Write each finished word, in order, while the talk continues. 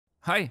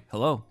Hi,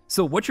 hello.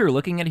 So what you're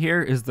looking at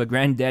here is the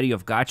granddaddy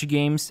of gacha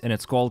games, and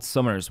it's called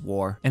Summoner's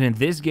War. And in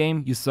this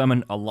game, you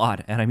summon a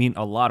lot, and I mean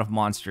a lot of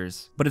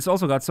monsters. But it's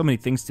also got so many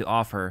things to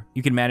offer.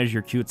 You can manage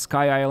your cute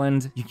Sky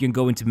Island, you can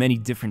go into many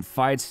different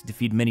fights,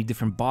 defeat many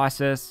different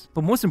bosses,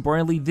 but most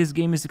importantly, this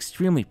game is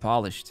extremely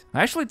polished.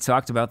 I actually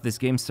talked about this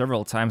game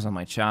several times on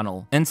my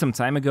channel, and some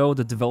time ago,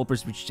 the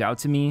developers reached out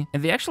to me,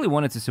 and they actually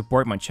wanted to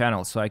support my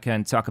channel so I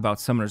can talk about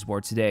Summoner's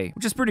War today,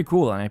 which is pretty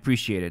cool and I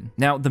appreciate it.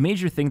 Now, the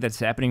major thing that's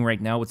happening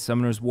right now with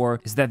Summoner's War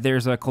is that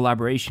there's a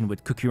collaboration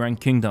with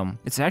Kingdom.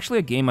 It's actually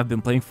a game I've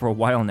been playing for a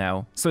while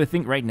now, so I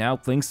think right now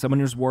playing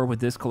Summoner's War with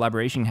this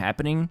collaboration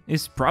happening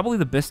is probably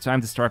the best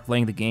time to start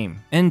playing the game.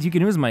 And you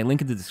can use my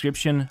link in the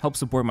description, help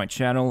support my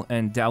channel,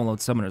 and download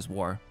Summoner's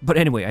War. But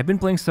anyway, I've been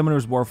playing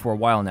Summoner's War for a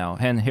while now,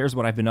 and here's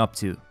what I've been up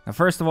to. Now,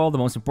 first of all, the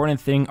most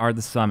important thing are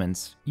the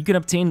summons. You can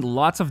obtain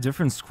lots of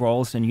different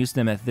scrolls and use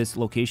them at this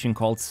location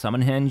called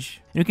Summonhenge.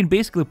 And you can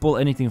basically pull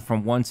anything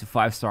from 1 to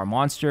 5-star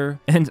monster,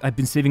 and I've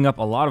been saving up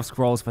a lot of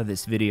scrolls for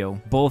this video,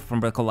 both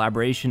from the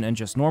collaboration and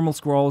just normal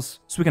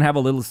scrolls, so we can have a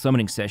little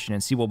summoning session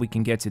and see what we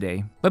can get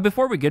today. But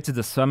before we get to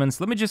the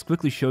summons, let me just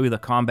quickly show you the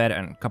combat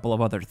and a couple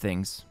of other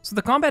things. So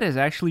the combat is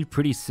actually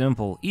pretty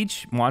simple.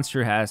 Each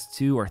monster has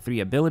 2 or 3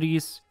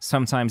 abilities,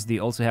 sometimes they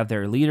also have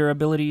their leader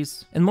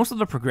abilities, and most of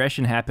the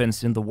progression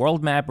happens in the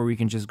world map where you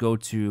can just go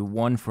to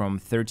 1 from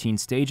 13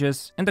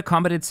 stages, and the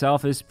combat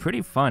itself is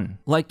pretty fun.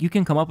 Like, you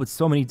can come up with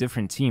so many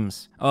different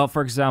teams.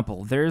 For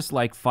example, there's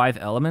like 5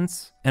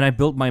 elements, and I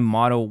built my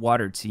Motto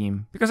Water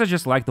team because I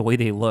just like the way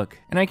they look.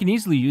 And I can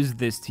easily use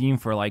this team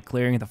for like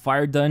clearing the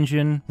fire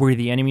dungeon, where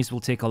the enemies will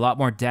take a lot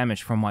more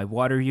damage from my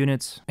water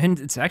units. And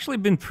it's actually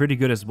been pretty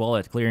good as well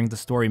at clearing the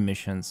story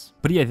missions.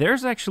 But yeah,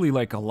 there's actually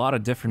like a lot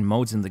of different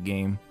modes in the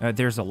game.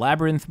 There's a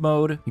labyrinth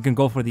mode. You can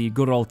go for the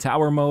good old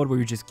tower mode where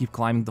you just keep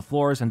climbing the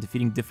floors and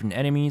defeating different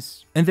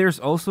enemies. And there's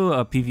also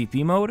a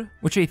PvP mode,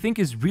 which I think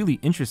is really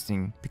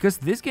interesting because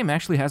this game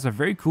actually has a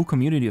very cool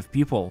community of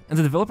people. And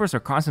the developers are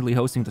constantly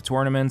hosting the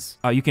tournaments.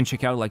 You can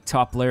check out like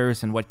top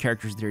players and what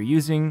characters they're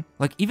using.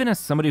 Like, even as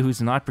somebody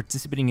who's not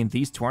participating in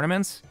these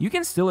tournaments, you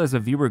can still as a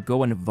viewer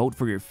go and vote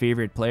for your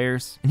favorite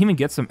players and even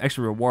get some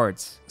extra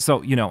rewards.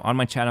 So, you know, on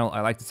my channel,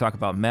 I like to talk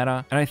about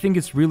meta, and I think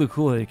it's really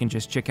cool that you can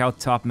just check out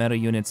top meta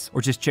units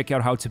or just check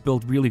out how to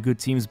build really good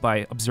teams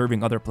by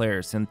observing other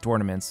players in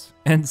tournaments.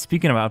 And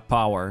speaking about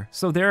power,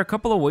 so there are a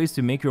couple of ways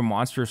to make your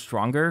monsters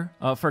stronger.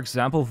 For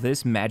example,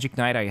 this Magic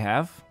Knight I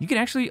have, you can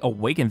actually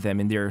awaken them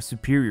in their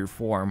superior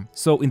form.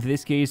 So in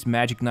this case,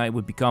 Magic Knight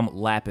would become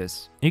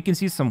Lapis. And you can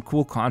see some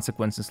cool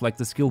consequences like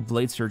the skill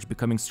Blade Surge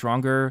becoming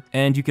stronger,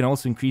 and you can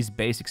also increase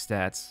basic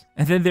stats.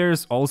 And then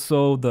there's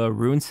also the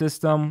rune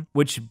system,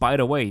 which, by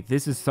the way,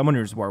 this is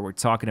Summoner's War we're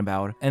talking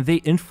about, and they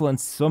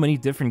influence so many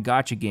different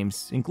gacha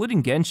games,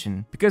 including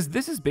Genshin, because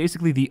this is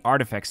basically the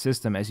artifact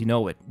system as you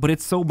know it, but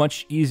it's so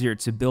much easier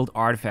to build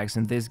artifacts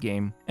in this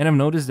game. And I've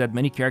noticed that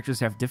many characters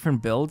have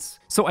different builds,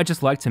 so I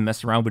just like to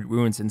mess around with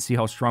runes and see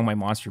how strong my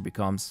monster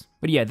becomes.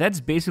 But yeah, that's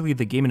basically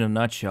the game in a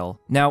nutshell.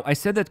 Now, I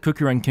said that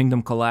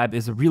Kingdom collab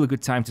is a really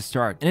good time to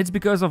start, and it's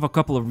because of a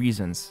couple of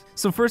reasons.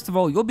 So first of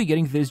all, you'll be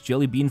getting this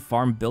jelly bean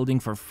farm building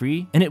for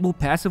free, and it will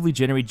passively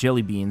generate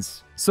jelly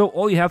beans. So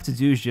all you have to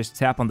do is just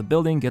tap on the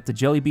building, get the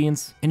jelly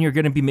beans, and you're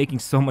gonna be making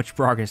so much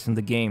progress in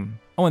the game.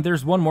 Oh, and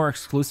there's one more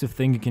exclusive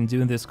thing you can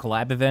do in this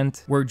collab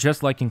event, where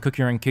just like in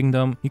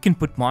Kingdom, you can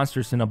put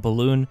monsters in a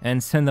balloon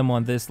and send them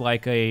on this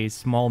like a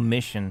small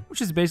mission,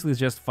 which is basically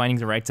just finding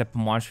the right type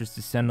of monsters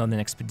to send on an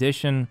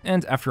expedition,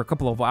 and after a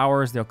couple of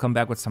hours, they'll come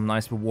back with some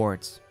nice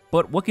rewards.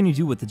 But what can you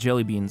do with the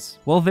jelly beans?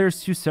 Well,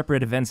 there's 2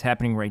 separate events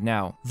happening right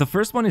now. The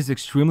first one is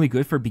extremely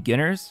good for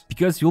beginners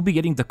because you'll be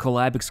getting the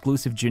collab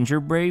exclusive Ginger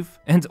Brave,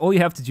 and all you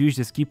have to do is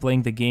just keep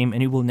playing the game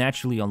and you will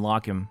naturally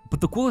unlock him. But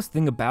the coolest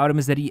thing about him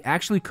is that he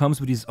actually comes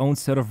with his own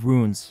set of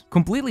runes,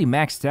 completely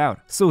maxed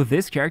out. So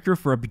this character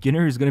for a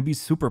beginner is gonna be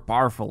super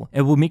powerful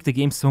and will make the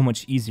game so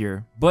much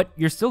easier. But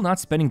you're still not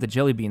spending the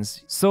jelly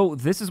beans. So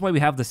this is why we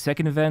have the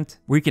second event,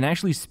 where you can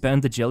actually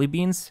spend the jelly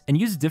beans and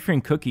use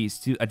different cookies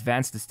to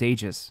advance the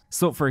stages.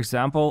 So for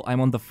example,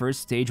 I'm on the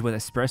first stage with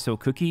Espresso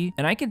Cookie,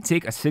 and I can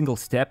take a single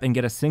step and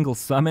get a single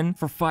summon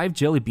for 5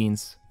 jelly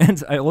beans.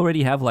 And I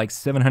already have like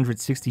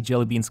 760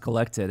 jelly beans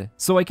collected.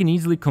 So I can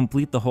easily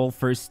complete the whole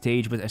first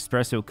stage with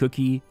Espresso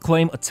Cookie,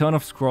 claim a ton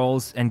of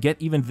scrolls, and get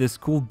even this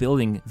cool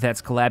building that's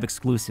collab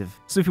exclusive.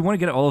 So if you want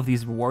to get all of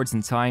these rewards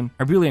in time,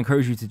 I really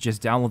encourage you to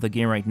just download the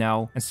game right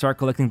now and start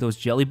collecting those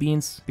jelly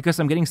beans, because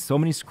I'm getting so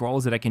many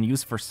scrolls that I can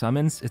use for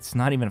summons, it's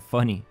not even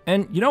funny.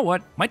 And you know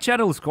what? My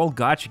channel is called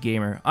Gacha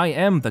Gamer. I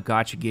am the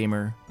Gacha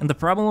Gamer. And the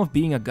problem of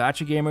being a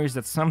gacha gamer is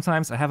that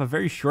sometimes I have a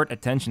very short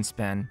attention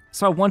span.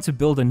 So I want to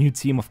build a new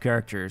team of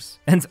characters.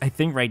 And I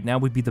think right now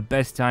would be the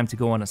best time to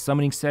go on a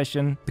summoning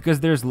session,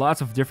 because there's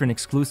lots of different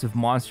exclusive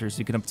monsters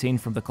you can obtain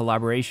from the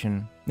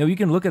collaboration. Now you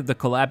can look at the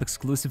collab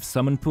exclusive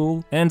summon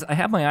pool, and I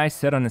have my eyes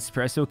set on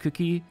Espresso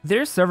Cookie.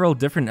 There's several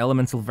different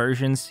elemental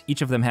versions,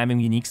 each of them having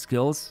unique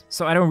skills,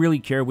 so I don't really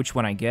care which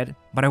one I get,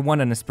 but I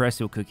want an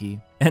Espresso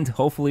Cookie. And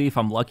hopefully, if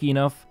I'm lucky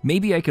enough,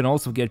 maybe I can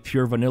also get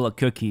Pure Vanilla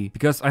Cookie,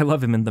 because I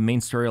love him in the main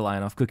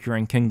storyline of Cookie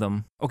Run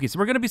Kingdom. Okay, so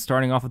we're gonna be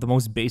starting off with the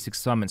most basic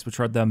summons, which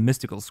are the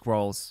Mystical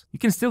Scrolls. You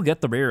can still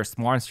get the rarest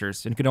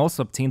monsters, and you can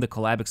also obtain the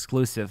collab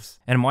exclusives.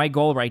 And my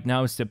goal right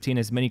now is to obtain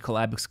as many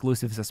collab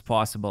exclusives as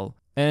possible.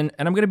 And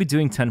I'm gonna be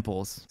doing 10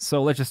 pulls,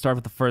 so let's just start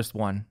with the first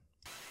one.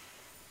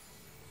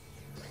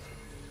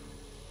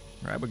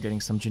 Alright, we're getting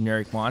some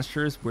generic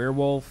monsters.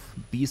 Werewolf,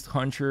 Beast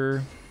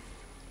Hunter,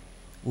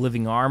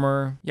 Living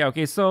Armor. Yeah,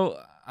 okay,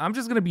 so I'm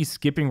just gonna be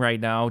skipping right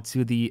now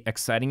to the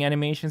exciting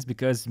animations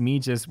because me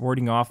just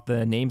wording off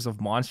the names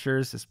of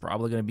monsters is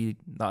probably gonna be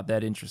not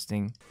that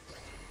interesting.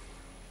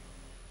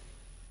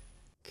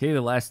 Okay,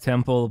 the last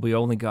temple, we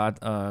only got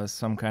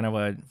some kind of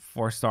a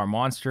 4-star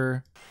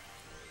monster.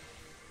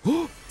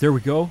 There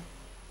we go.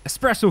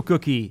 Espresso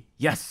Cookie,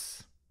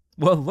 yes!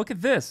 Well, look at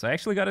this, I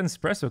actually got an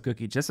Espresso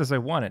Cookie just as I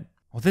wanted.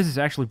 Well, this is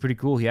actually pretty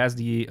cool. He has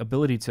the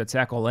ability to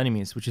attack all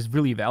enemies, which is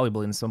really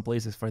valuable in some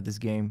places for this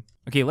game.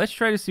 Okay, let's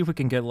try to see if we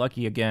can get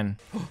lucky again.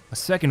 A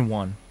second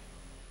one.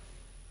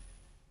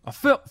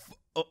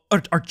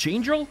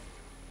 Archangel?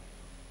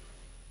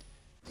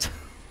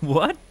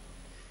 What?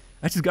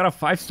 I just got a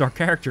 5-star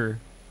character.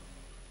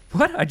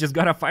 What? I just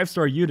got a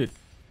 5-star unit.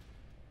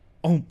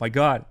 Oh my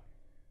god.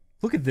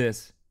 Look at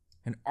this.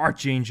 An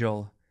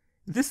Archangel.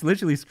 This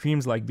literally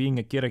screams like being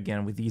a kid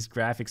again with these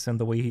graphics and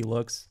the way he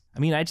looks. I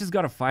mean, I just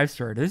got a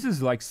 5-star. This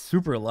is like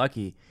super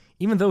lucky.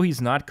 Even though he's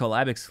not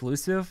collab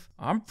exclusive,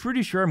 I'm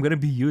pretty sure I'm gonna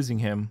be using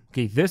him.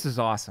 Okay, this is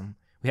awesome.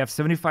 We have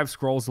 75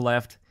 scrolls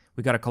left.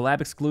 We got a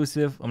collab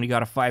exclusive and we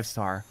got a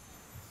 5-star.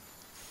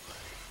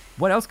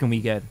 What else can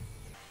we get?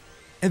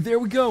 And there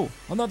we go,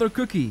 another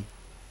cookie.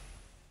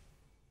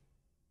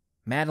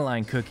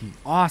 Madeline Cookie,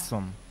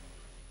 awesome.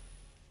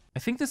 I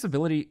think this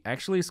ability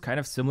actually is kind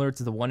of similar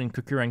to the one in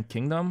Cookie Run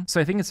Kingdom,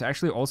 so I think it's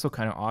actually also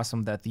kind of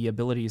awesome that the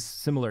ability is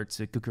similar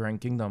to Cookie Run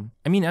Kingdom.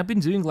 I mean, I've been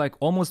doing like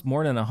almost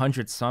more than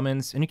 100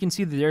 summons, and you can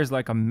see that there's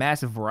like a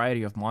massive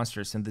variety of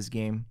monsters in this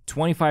game.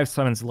 25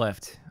 summons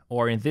left,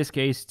 or in this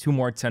case, 2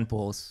 more 10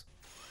 pulls.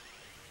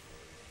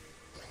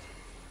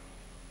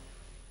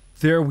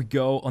 There we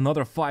go,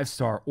 another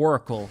 5-star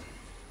Oracle.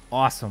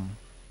 Awesome.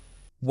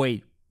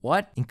 Wait,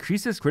 what?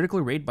 Increases critical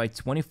rate by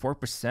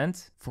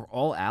 24% for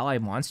all ally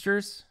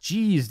monsters?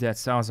 Jeez, that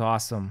sounds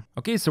awesome.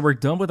 Okay, so we're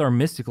done with our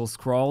mystical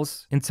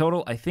scrolls. In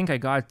total, I think I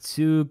got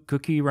 2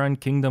 Cookie Run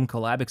Kingdom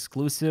collab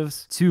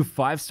exclusives, 2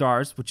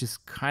 5-stars, which is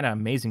kind of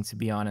amazing to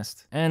be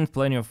honest, and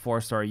plenty of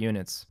 4-star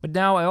units. But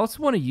now I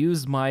also want to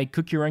use my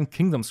Cookie Run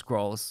Kingdom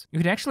scrolls. You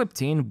can actually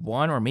obtain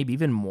 1 or maybe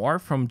even more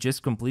from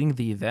just completing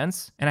the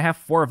events, and I have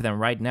 4 of them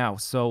right now,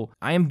 so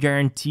I am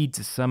guaranteed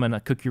to summon a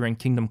Cookie Run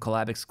Kingdom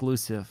collab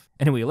exclusive.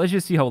 Anyway, let's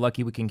just see how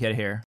lucky we can get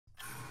here.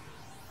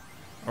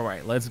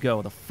 Alright, let's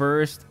go. The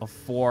first of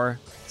 4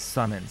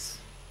 summons.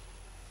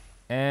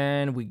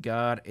 And we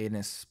got an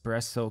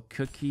Espresso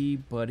Cookie,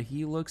 but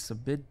he looks a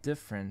bit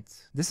different.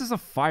 This is a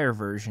fire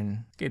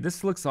version. Okay,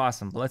 this looks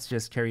awesome, but let's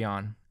just carry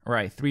on.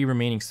 Alright, 3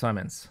 remaining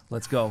summons.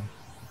 Let's go.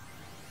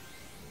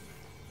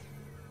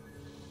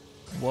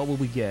 What will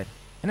we get?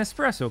 An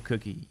Espresso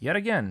Cookie, yet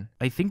again.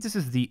 I think this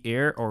is the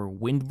air or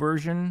wind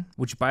version,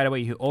 which by the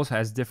way, he also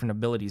has different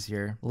abilities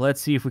here.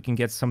 Let's see if we can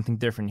get something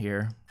different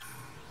here.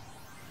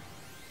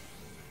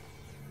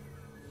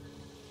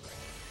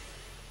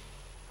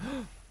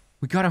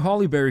 We got a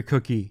Hollyberry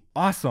Cookie,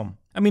 awesome.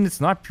 I mean,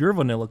 it's not pure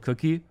vanilla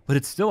cookie, but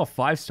it's still a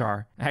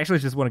 5-star. I actually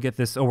just want to get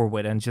this over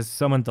with and just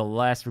summon the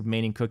last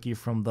remaining cookie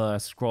from the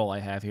scroll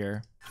I have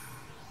here.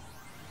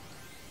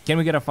 Can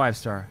we get a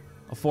 5-star?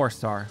 A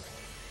 4-star?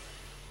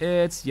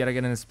 It's yet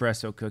again an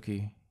Espresso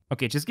Cookie.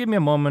 Okay, just give me a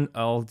moment,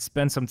 I'll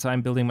spend some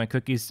time building my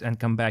cookies and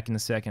come back in a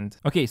second.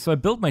 Okay, so I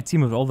built my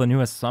team with all the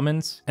newest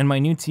summons, and my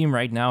new team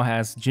right now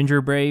has Ginger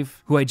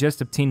Brave, who I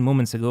just obtained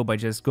moments ago by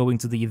just going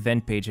to the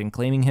event page and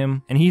claiming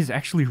him, and he's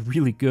actually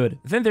really good.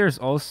 Then there's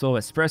also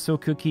Espresso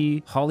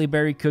Cookie,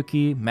 Hollyberry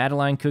Cookie,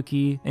 Madeline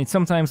Cookie, and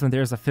sometimes when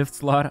there's a 5th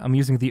slot, I'm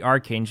using the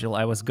Archangel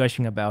I was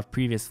gushing about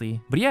previously.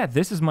 But yeah,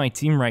 this is my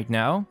team right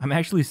now. I'm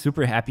actually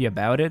super happy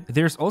about it.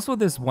 There's also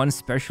this one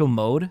special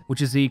mode,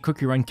 which is a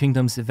Cookie Run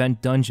Kingdom's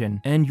event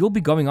dungeon, and you'll be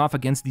going off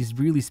against these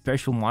really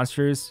special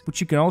monsters,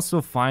 which you can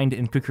also find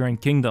in Cookie Run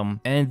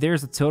Kingdom, and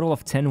there's a total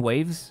of 10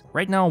 waves.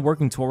 Right now I'm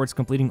working towards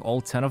completing all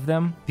 10 of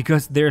them,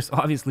 because there's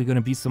obviously going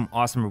to be some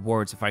awesome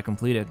rewards if I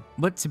complete it.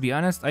 But to be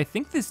honest, I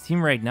think this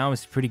team right now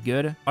is pretty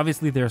good.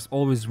 Obviously there's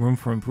always room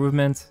for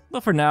improvement,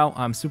 but for now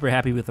I'm super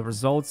happy with the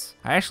results.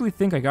 I actually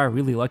think I got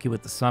really lucky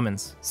with the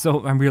summons,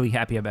 so I'm really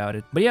happy about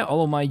it. But yeah,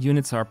 all of my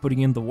units are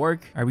putting in the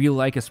work. I really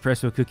like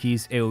Espresso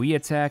Cookie's AoE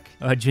attack.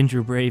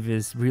 Ginger Brave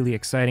is really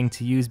exciting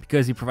to use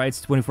because he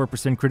provides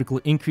 24% critical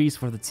increase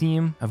for the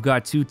team. I've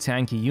got 2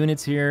 tanky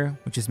units here,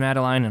 which is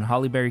Madeline and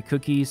Hollyberry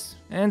Cookies,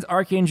 and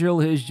Archangel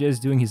is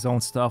just doing his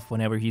own stuff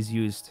whenever he's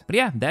used. But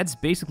yeah, that's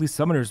basically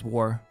Summoner's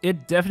War.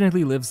 It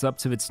definitely lives up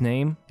to its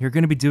name. You're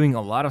gonna be doing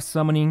a lot of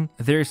summoning.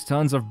 There's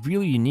tons of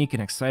really unique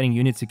and exciting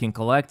units you can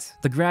collect.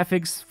 The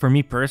graphics, for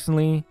me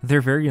personally,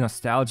 they're very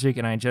nostalgic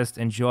and I just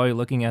enjoy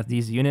looking at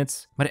these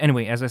units. But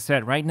anyway, as I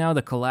said, right now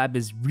the collab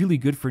is really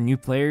good for new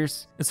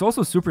players. It's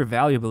also super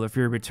valuable if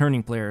you're a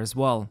returning player as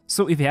well.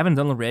 So if you haven't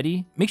done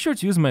already, make sure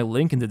to use my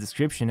link in the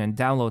description and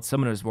download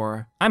Summoner's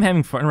War. I'm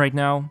having fun right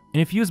now,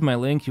 and if you use my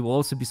link, you will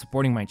also be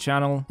supporting my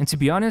channel. And to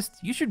be honest,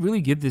 you should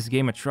really give this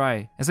game a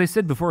try. As I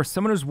said before,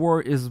 Summoner's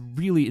War is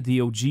really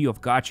the OG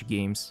of gacha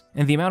games,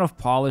 and the amount of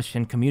polish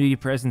and community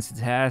presence it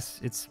has,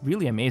 it's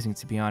really amazing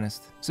to be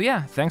honest. So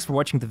yeah, thanks for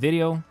watching the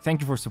video,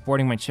 thank you for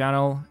supporting my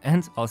channel,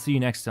 and I'll see you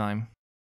next time.